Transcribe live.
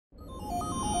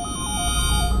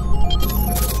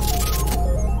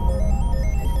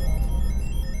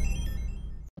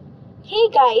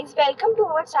Guys, welcome to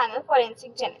our channel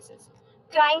Forensic Genesis,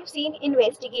 Crime Scene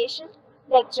Investigation,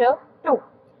 Lecture 2.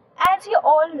 As you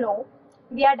all know,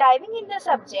 we are diving in the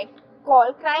subject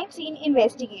called Crime Scene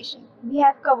Investigation. We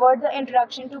have covered the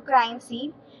introduction to crime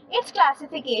scene, its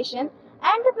classification,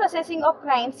 and the processing of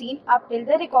crime scene up till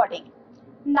the recording.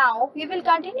 Now, we will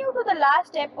continue to the last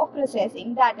step of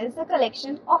processing, that is the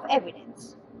collection of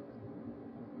evidence.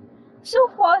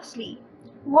 So, firstly,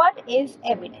 what is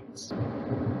evidence?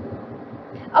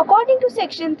 According to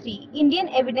Section 3, Indian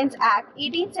Evidence Act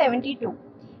 1872,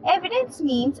 evidence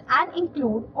means and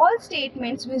include all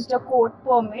statements which the court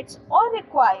permits or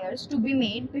requires to be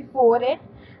made before it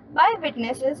by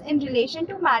witnesses in relation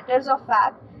to matters of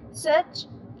fact such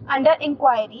under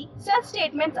inquiry. Such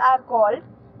statements are called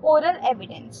oral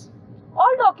evidence.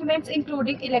 All documents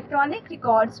including electronic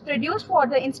records produced for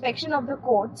the inspection of the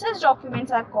court, such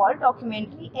documents are called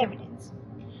documentary evidence.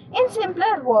 In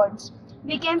simpler words,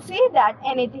 we can say that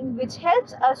anything which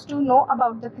helps us to know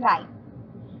about the crime.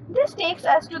 This takes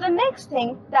us to the next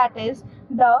thing, that is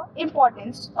the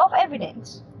importance of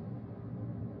evidence.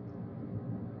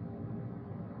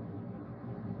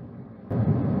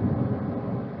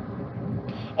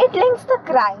 It links the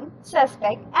crime,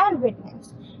 suspect and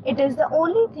witness. It is the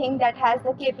only thing that has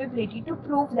the capability to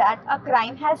prove that a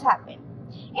crime has happened.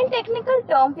 In technical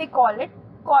term, we call it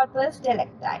corpus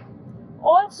delicti.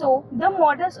 Also, the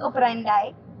modus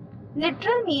operandi,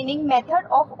 literal meaning method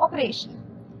of operation.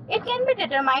 It can be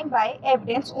determined by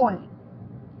evidence only.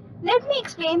 Let me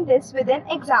explain this with an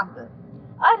example.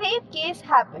 A rape case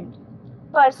happened.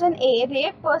 Person A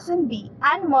raped person B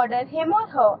and murdered him or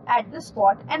her at the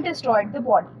spot and destroyed the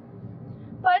body.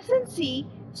 Person C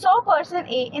saw person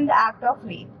A in the act of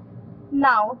rape.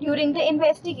 Now, during the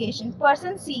investigation,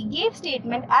 person C gave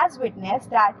statement as witness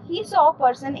that he saw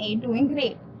person A doing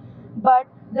rape. But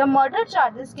the murder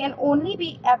charges can only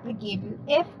be applicable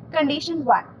if condition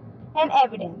 1, an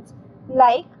evidence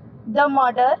like the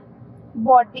murder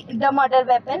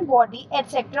weapon, body,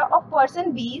 etc. of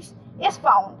person B is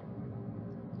found.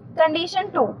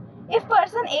 Condition 2, if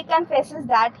person A confesses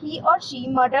that he or she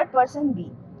murdered person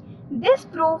B. This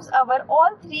proves our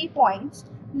all 3 points: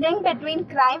 link between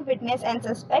crime, witness and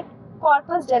suspect,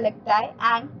 corpus delicti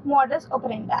and modus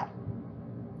operandi.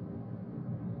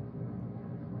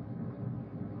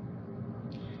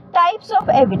 Types of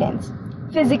evidence: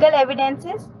 physical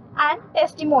evidences and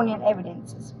testimonial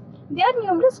evidences. There are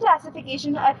numerous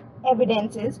classifications of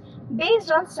evidences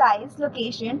based on size,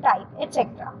 location, type,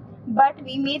 etc. But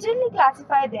we majorly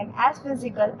classify them as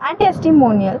physical and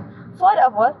testimonial for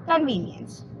our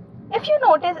convenience. If you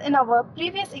notice in our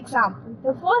previous example,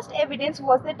 the first evidence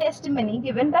was the testimony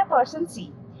given by person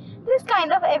C. This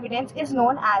kind of evidence is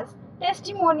known as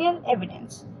testimonial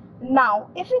evidence. Now,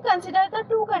 if we consider the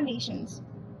two conditions,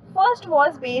 first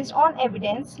was based on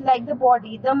evidence like the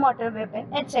body, the murder weapon,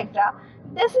 etc.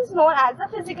 This is known as the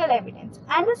physical evidence.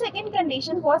 And the second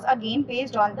condition was again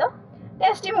based on the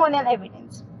testimonial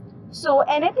evidence. So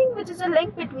anything which is a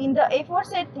link between the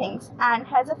aforesaid things and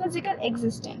has a physical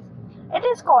existence, it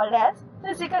is called as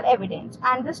physical evidence,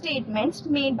 and the statements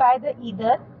made by the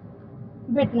either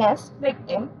witness,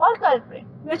 victim or culprit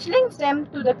which links them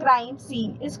to the crime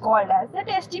scene is called as the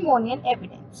testimonial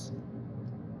evidence.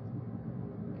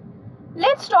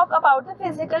 Let's talk about the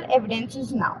physical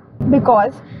evidences now,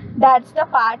 because that's the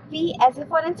part we as a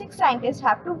forensic scientist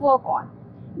have to work on.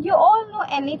 You all know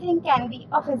anything can be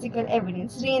a physical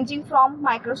evidence, ranging from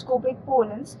microscopic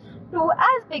pollens to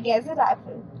as big as a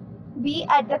rifle. We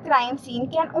at the crime scene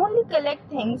can only collect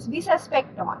things we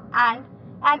suspect on, and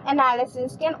an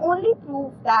analysis can only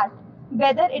prove that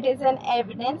whether it is an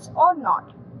evidence or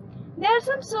not. There are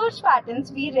some search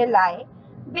patterns we rely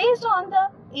based on the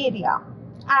area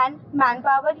and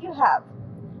manpower you have.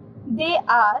 They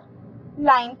are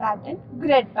line pattern,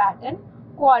 grid pattern,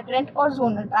 quadrant or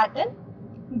zonal pattern,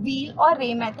 wheel or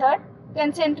ray method,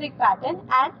 concentric pattern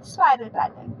and spiral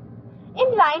pattern.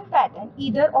 In line pattern,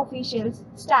 either officials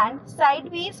stand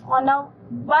sideways on a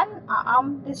one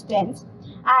arm distance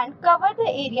and cover the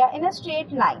area in a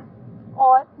straight line,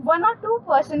 or one or two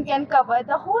persons can cover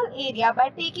the whole area by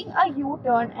taking a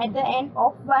U-turn at the end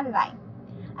of one line.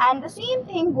 And the same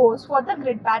thing goes for the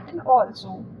grid pattern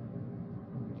also.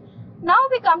 Now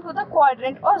we come to the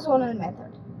quadrant or zonal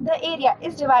method. The area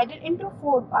is divided into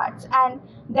 4 parts, and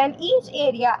then each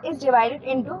area is divided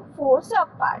into 4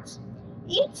 subparts.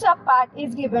 Each subpart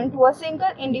is given to a single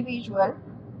individual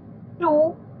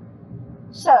to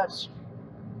search.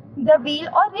 The wheel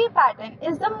or ray pattern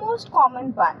is the most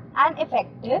common one and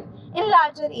effective in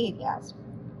larger areas.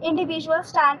 Individuals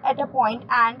stand at a point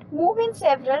and move in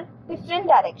several different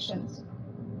directions.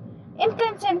 In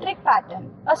concentric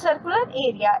pattern, a circular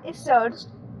area is searched,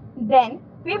 then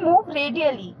we move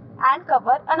radially and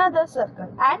cover another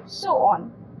circle, and so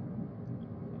on.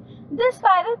 This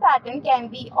spiral pattern can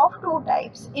be of two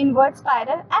types, inward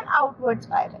spiral and outward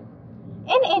spiral.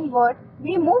 In inward,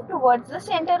 we move towards the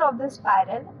center of the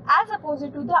spiral as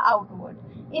opposed to the outward,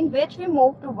 in which we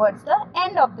move towards the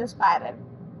end of the spiral.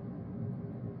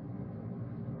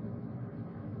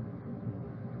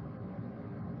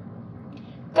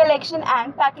 Collection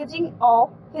and packaging of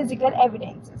physical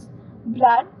evidences: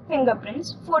 blood,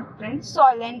 fingerprints, footprints,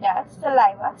 soil and dust,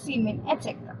 saliva, semen,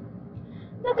 etc.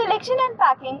 The collection and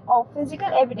packing of physical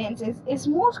evidences is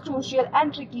most crucial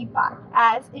and tricky part,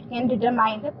 as it can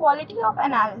determine the quality of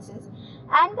analysis,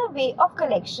 and the way of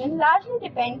collection largely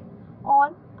depend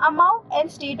on amount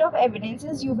and state of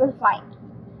evidences you will find.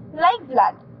 Like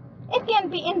blood, it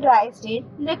can be in dry state,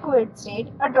 liquid state,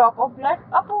 a drop of blood,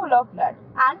 a pool of blood,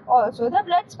 and also the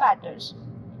blood spatters.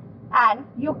 And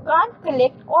you can't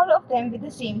collect all of them with the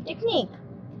same technique.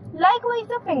 Likewise,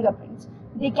 the fingerprints.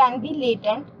 They can be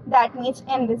latent, that means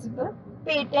invisible,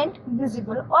 patent,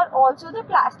 visible, or also the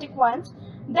plastic ones,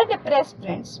 the depressed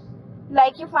prints,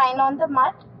 like you find on the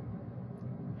mud.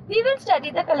 We will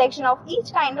study the collection of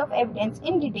each kind of evidence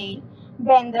in detail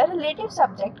when the relative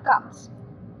subject comes.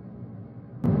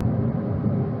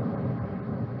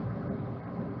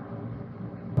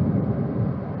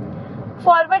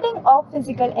 Forwarding of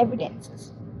physical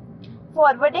evidences.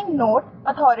 Forwarding note,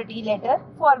 authority letter,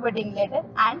 forwarding letter,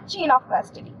 and chain of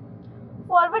custody.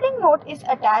 Forwarding note is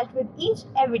attached with each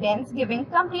evidence giving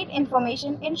complete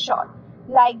information in short,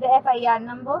 like the FIR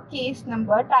number, case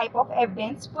number, type of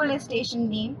evidence, police station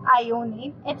name, IO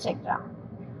name, etc.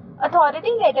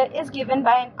 Authority letter is given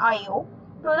by an IO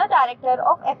to the director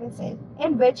of FSL,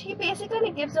 in which he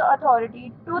basically gives the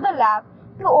authority to the lab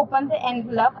to open the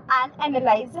envelope and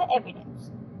analyze the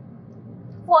evidence.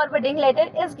 Forwarding letter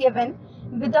is given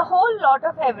with a whole lot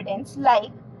of evidence,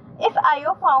 like if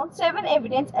IO found 7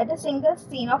 evidence at a single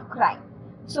scene of crime.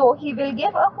 So he will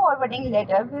give a forwarding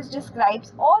letter which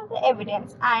describes all the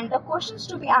evidence and the questions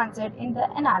to be answered in the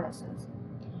analysis.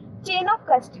 Chain of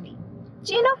custody.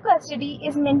 Chain of custody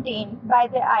is maintained by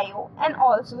the IO and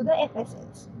also the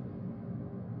FSLs.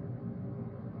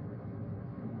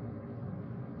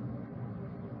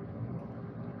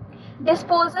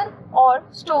 Disposal or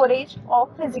storage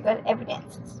of physical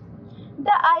evidences.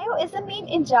 The IO is the main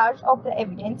in charge of the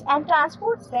evidence and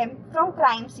transports them from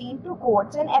crime scene to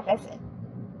courts and FSL.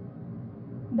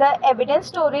 The evidence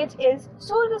storage is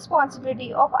sole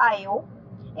responsibility of IO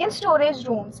in storage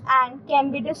rooms and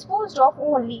can be disposed of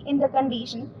only in the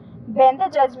condition when the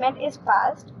judgment is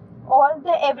passed, or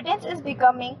the evidence is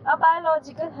becoming a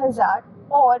biological hazard,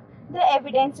 or the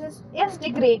evidence is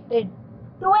degraded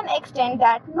to an extent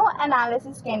that no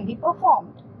analysis can be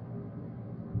performed.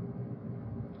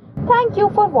 Thank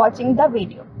you for watching the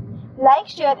video. Like,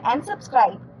 share and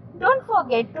subscribe. Don't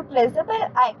forget to press the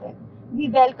bell icon. We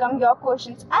welcome your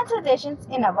questions and suggestions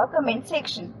in our comment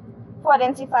section.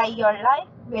 Forensify your life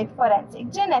with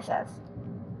Forensic Genesis.